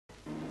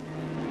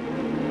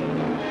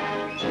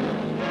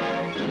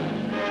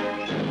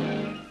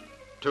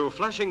To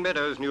Flushing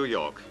Meadows, New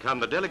York, come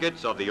the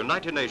delegates of the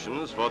United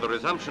Nations for the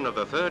resumption of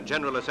the Third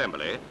General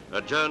Assembly,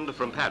 adjourned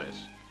from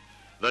Paris.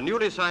 The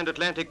newly signed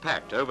Atlantic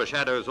Pact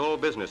overshadows all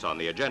business on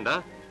the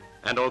agenda,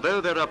 and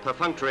although there are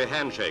perfunctory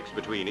handshakes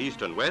between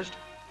East and West,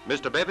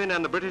 Mr. Bevin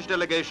and the British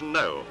delegation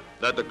know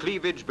that the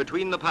cleavage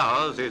between the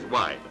powers is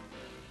wide.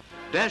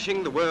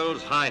 Dashing the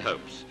world's high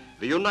hopes,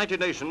 the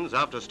United Nations,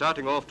 after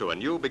starting off to a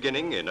new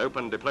beginning in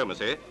open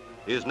diplomacy,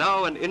 is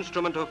now an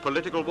instrument of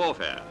political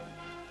warfare.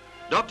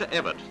 Dr.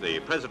 Evatt, the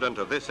president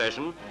of this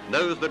session,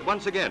 knows that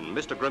once again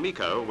Mr.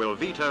 Gromyko will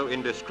veto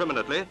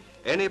indiscriminately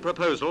any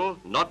proposal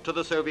not to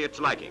the Soviets'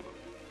 liking.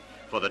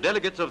 For the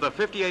delegates of the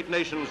 58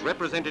 nations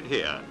represented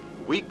here,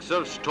 weeks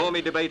of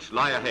stormy debate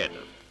lie ahead.